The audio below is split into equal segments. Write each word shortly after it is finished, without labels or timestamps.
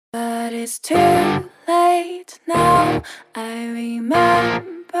But it's too late now. I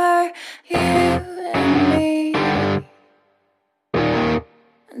remember you and me,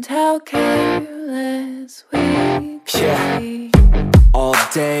 and how careless we could be. All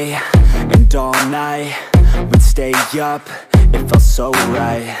day and all night, we'd stay up, it felt so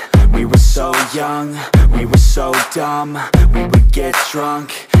right. We were so young, we were so dumb. We would get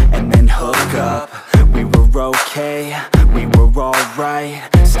drunk and then hook up. We were okay, we were alright,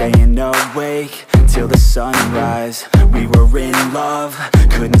 staying awake till the sunrise. We were in love,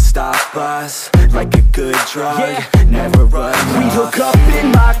 couldn't stop us, like a good drug, never run off. We'd hook up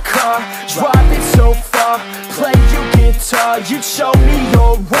in my car, driving so far, play your guitar, you'd show me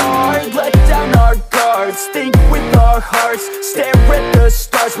your art, let down our guards, think with our hearts, stare at the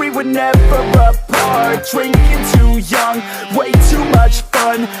stars. We were never apart, drinking too young, way too much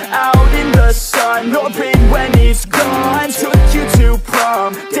fun, out in the sun, orbit when it's gone. Took you to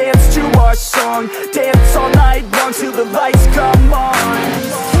prom, dance to our song, dance all night long till the lights come on.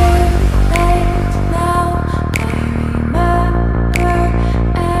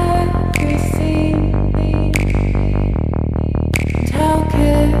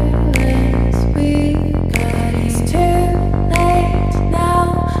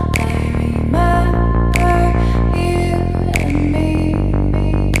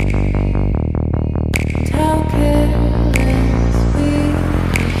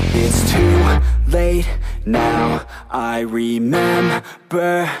 Now I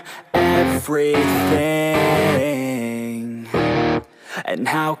remember everything, and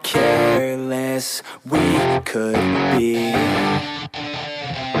how careless we could be,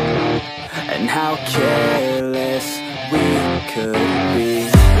 and how careless we could be,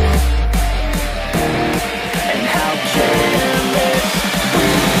 and how careless we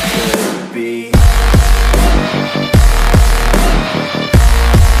could be.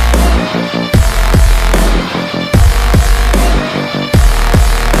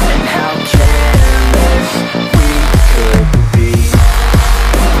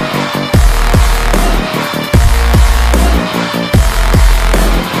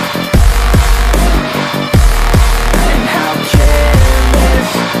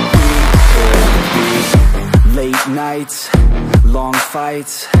 Nights, long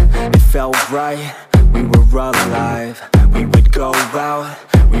fights, it felt right, we were alive. We would go out,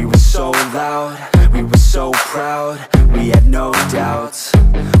 we were so loud, we were so proud, we had no doubts.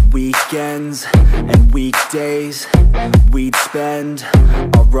 Weekends and weekdays, we'd spend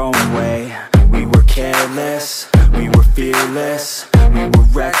our own way. We were careless, we were fearless, we were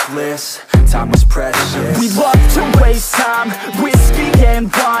reckless, time was precious. We loved to waste time, whiskey and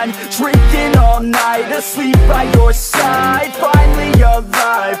wine, drinking all night, asleep by your side. Finally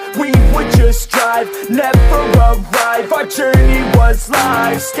alive, we would just drive, never arrive. Our journey was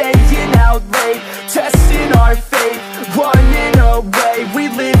live, staying out late, testing our fate, running away. We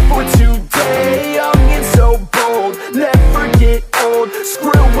live for today, young and so bold, never get old.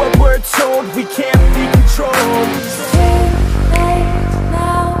 Screw what we're told, we can't be controlled.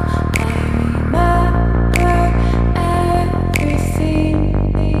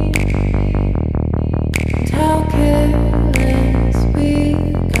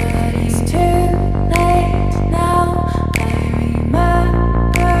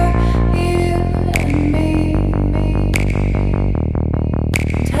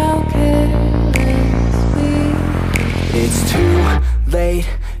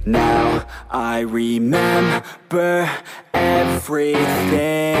 Now I remember everything,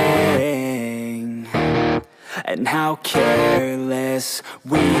 and how careless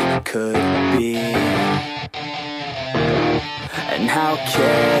we could be, and how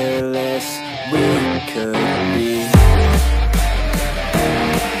careless we could be,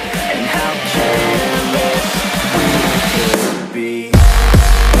 and how careless we could be.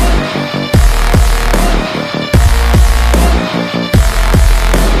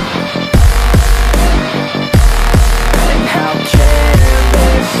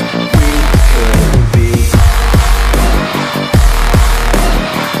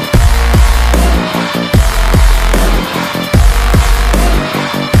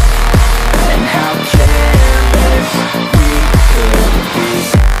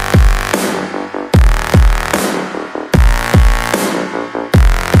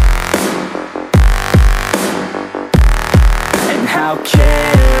 How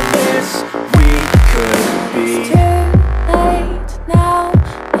careless we could be. It's too late now,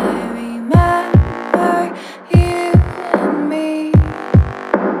 I remember you and me,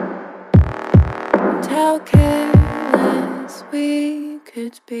 and how careless we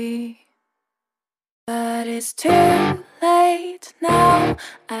could be. But it's too late. late now.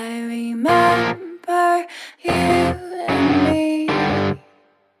 I remember you and me,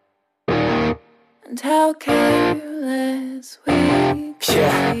 and how careless we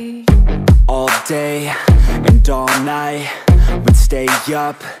could be. All day and all night, we'd stay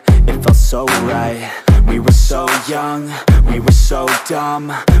up, it felt so right. We were so young, we were so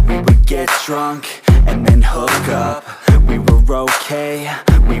dumb. We would get drunk and then hook up. We were okay,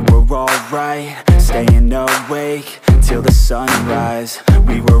 we were alright, staying awake till the sunrise.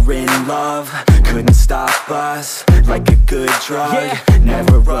 We were in love, couldn't stop us, like a good drug,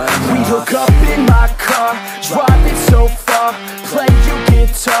 never enough. We hook up in my car, driving so far, play your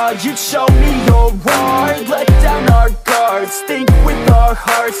guitar, you'd show me your art. Let down our guards, think with our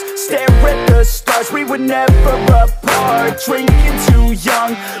hearts, stare at the stars, we were never apart. Drinking too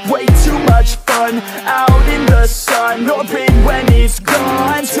young, way too much fun, out in the sun, open when it's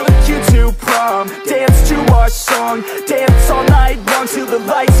gone. Took you to prom, dance to our song, dance all night long till the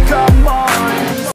lights come on.